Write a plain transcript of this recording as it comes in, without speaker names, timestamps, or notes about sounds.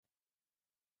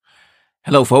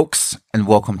Hello, folks, and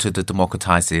welcome to the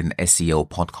Democratizing SEO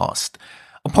podcast,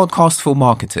 a podcast for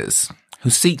marketers who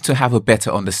seek to have a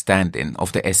better understanding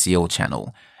of the SEO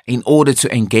channel in order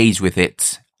to engage with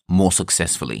it more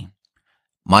successfully.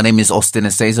 My name is Austin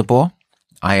Esezabor.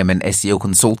 I am an SEO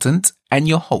consultant and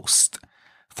your host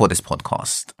for this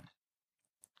podcast.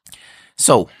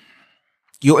 So,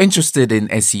 you're interested in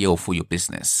SEO for your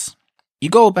business.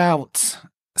 You go about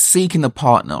seeking a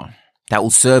partner that will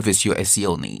service your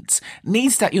SEO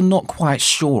needs that you're not quite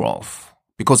sure of,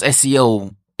 because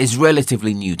SEO is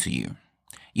relatively new to you.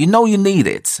 You know you need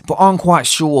it, but aren't quite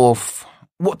sure of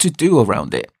what to do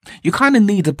around it. You kind of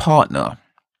need a partner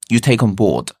you take on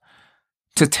board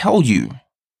to tell you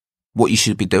what you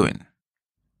should be doing.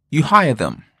 You hire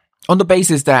them on the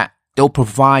basis that they'll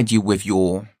provide you with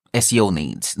your SEO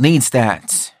needs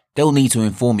that they'll need to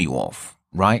inform you of,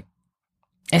 right?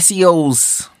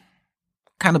 SEO's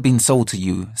kind of been sold to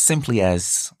you simply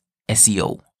as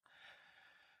SEO.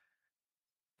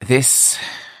 This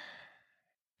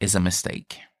is a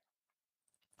mistake.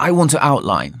 I want to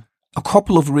outline a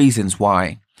couple of reasons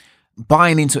why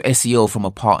buying into SEO from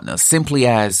a partner simply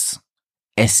as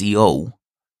SEO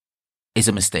is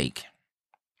a mistake.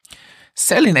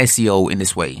 Selling SEO in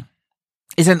this way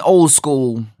is an old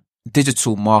school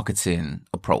digital marketing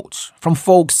approach from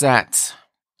folks at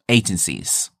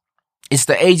agencies. It's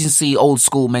the agency old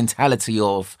school mentality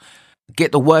of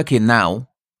get the work in now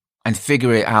and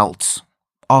figure it out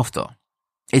after.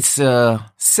 It's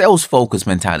a sales focused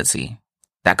mentality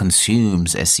that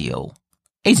consumes SEO,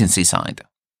 agency side.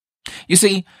 You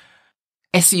see,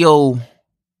 SEO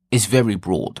is very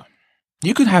broad.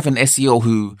 You could have an SEO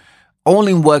who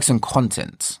only works on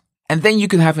content, and then you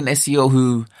could have an SEO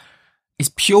who is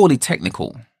purely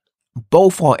technical.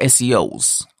 Both are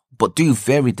SEOs, but do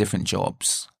very different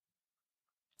jobs.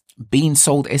 Being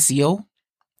sold SEO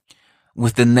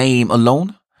with the name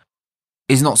alone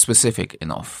is not specific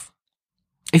enough.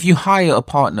 If you hire a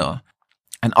partner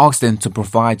and ask them to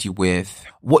provide you with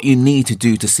what you need to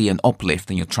do to see an uplift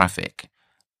in your traffic,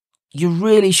 you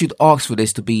really should ask for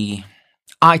this to be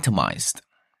itemized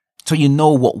so you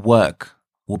know what work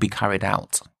will be carried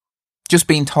out. Just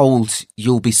being told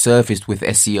you'll be serviced with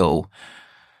SEO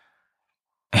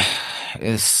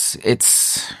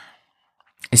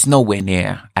it's nowhere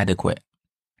near adequate.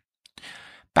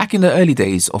 Back in the early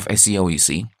days of SEO, you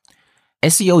see,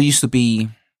 SEO used to be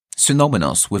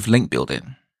synonymous with link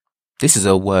building. This is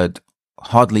a word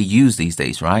hardly used these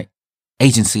days, right?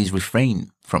 Agencies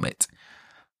refrain from it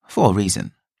for a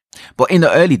reason. But in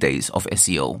the early days of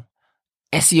SEO,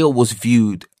 SEO was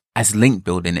viewed as link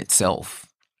building itself.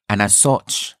 And as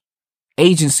such,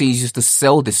 agencies used to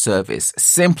sell this service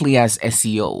simply as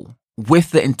SEO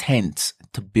with the intent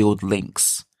to build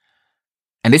links.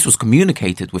 And this was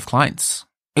communicated with clients.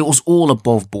 It was all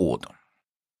above board.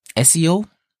 SEO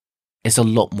is a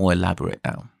lot more elaborate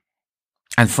now.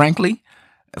 And frankly,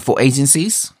 for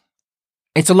agencies,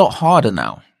 it's a lot harder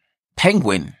now.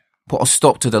 Penguin put a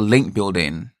stop to the link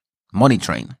building money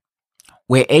train,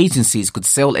 where agencies could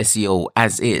sell SEO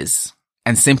as is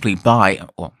and simply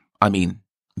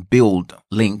build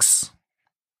links.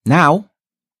 Now,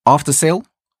 after sale,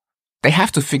 they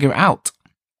have to figure out.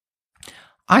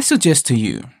 I suggest to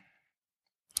you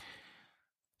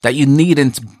that you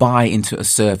needn't buy into a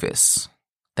service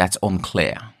that's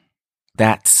unclear,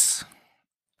 that's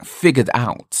figured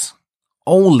out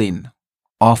only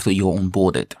after you're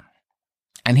onboarded.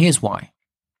 And here's why.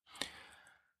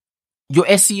 Your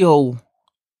SEO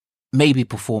may be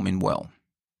performing well.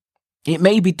 It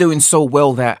may be doing so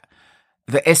well that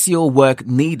the SEO work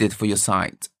needed for your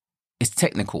site is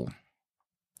technical.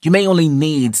 You may only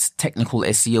need technical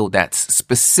SEO that's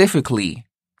specifically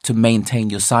to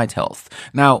maintain your site health.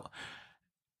 Now,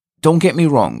 don't get me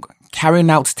wrong.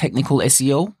 Carrying out technical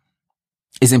SEO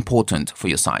is important for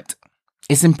your site.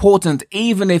 It's important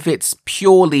even if it's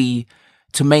purely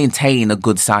to maintain a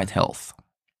good site health.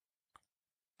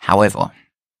 However,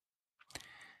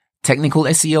 technical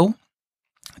SEO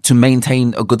to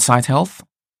maintain a good site health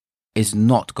is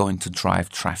not going to drive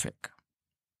traffic.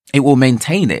 It will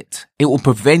maintain it. It will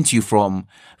prevent you from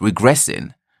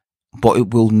regressing, but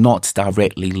it will not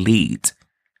directly lead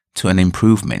to an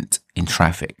improvement in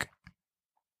traffic.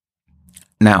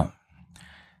 Now,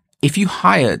 if you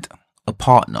hired a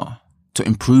partner to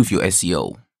improve your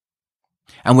SEO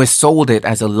and were sold it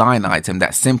as a line item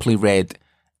that simply read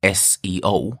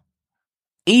SEO,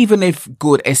 even if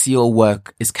good SEO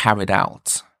work is carried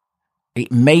out,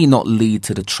 it may not lead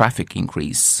to the traffic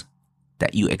increase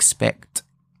that you expect.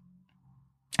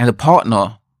 And the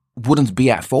partner wouldn't be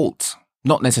at fault,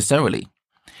 not necessarily.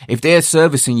 If they're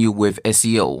servicing you with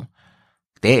SEO,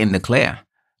 they're in the clear.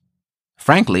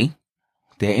 frankly,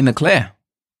 they're in the clear.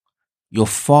 You're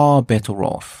far better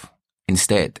off,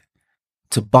 instead,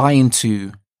 to buy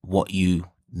into what you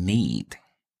need.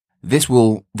 This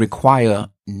will require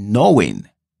knowing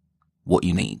what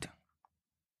you need.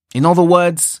 In other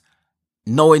words,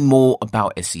 knowing more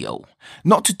about SEO.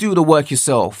 Not to do the work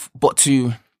yourself, but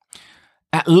to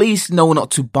at least know not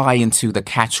to buy into the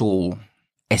catch-all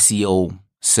SEO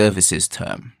services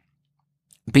term.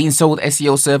 Being sold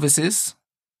SEO services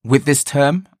with this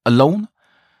term alone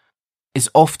is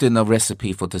often a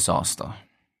recipe for disaster.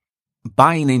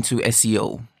 Buying into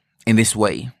SEO in this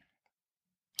way,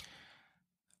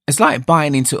 it's like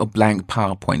buying into a blank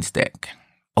PowerPoint deck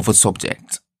of a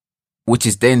subject, which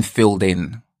is then filled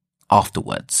in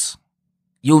afterwards.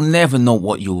 You'll never know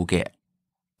what you will get.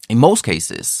 In most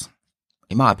cases,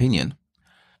 in my opinion,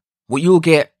 what you'll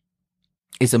get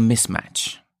is a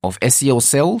mismatch of SEO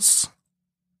sales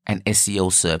and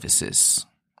SEO services.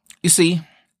 You see,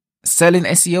 selling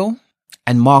SEO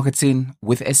and marketing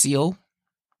with SEO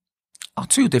are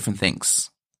two different things.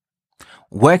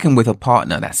 Working with a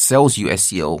partner that sells you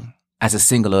SEO as a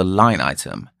singular line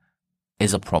item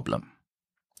is a problem.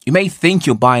 You may think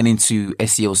you're buying into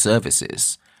SEO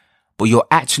services, but you're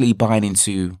actually buying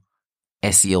into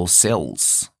SEO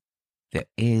sales. There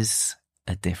is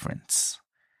a difference.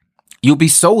 You'll be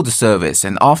sold the service,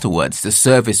 and afterwards the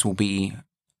service will be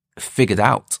figured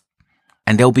out.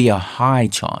 And there'll be a high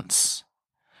chance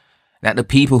that the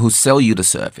people who sell you the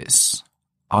service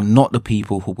are not the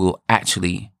people who will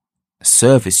actually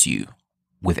service you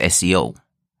with SEO.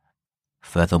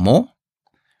 Furthermore,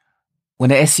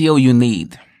 when the SEO you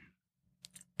need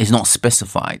is not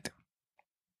specified,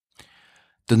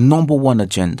 the number one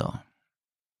agenda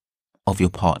of your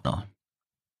partner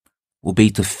will be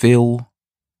to fill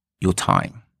your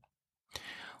time.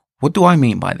 What do I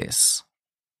mean by this?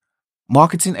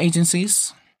 Marketing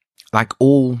agencies, like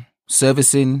all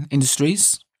servicing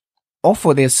industries,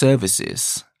 offer their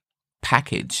services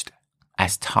packaged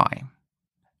as time,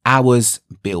 hours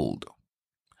billed.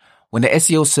 When the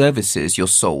SEO services you're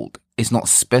sold is not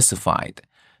specified,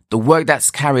 the work that's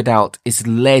carried out is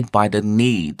led by the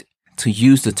need to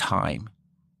use the time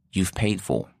you've paid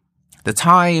for. The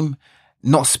time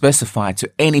not specified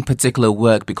to any particular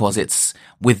work because it's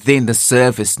within the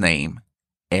service name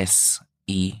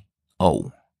SEO.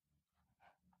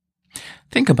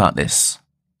 Think about this.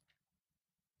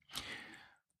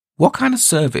 What kind of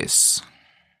service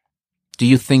do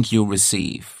you think you'll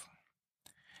receive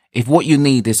if what you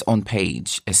need is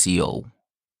on-page SEO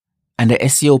and the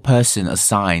SEO person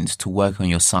assigned to work on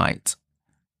your site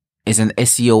is an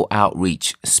SEO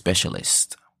outreach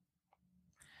specialist?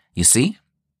 You see,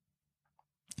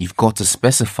 you've got to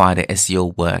specify the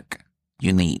SEO work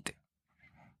you need.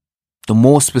 The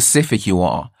more specific you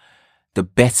are, the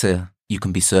better you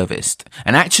can be serviced.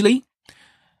 And actually,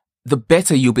 the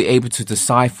better you'll be able to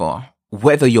decipher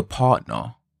whether your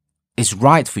partner is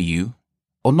right for you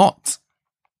or not.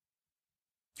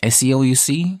 SEO, you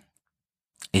see,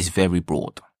 is very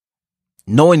broad.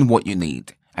 Knowing what you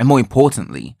need, and more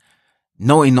importantly,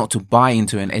 knowing not to buy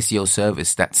into an SEO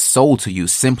service that's sold to you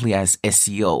simply as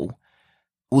SEO,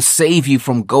 will save you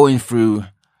from going through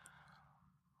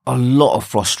a lot of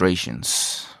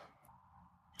frustrations.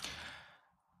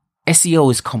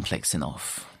 SEO is complex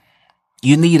enough.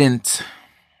 You needn't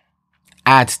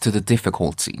add to the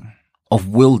difficulty of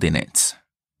wielding it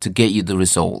to get you the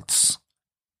results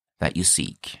that you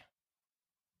seek.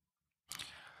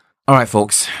 Alright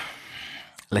folks,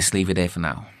 let's leave it there for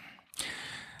now.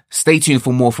 Stay tuned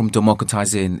for more from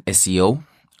Democratizing SEO.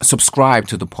 Subscribe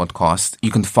to the podcast.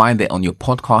 You can find it on your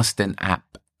podcasting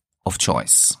app of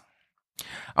choice.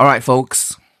 Alright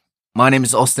folks, my name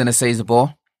is Austin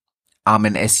Asezabor. I'm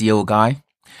an SEO guy.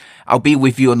 I'll be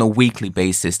with you on a weekly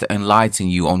basis to enlighten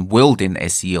you on wielding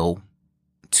SEO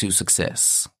to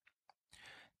success.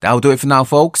 That'll do it for now,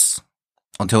 folks.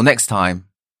 Until next time,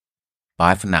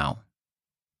 bye for now.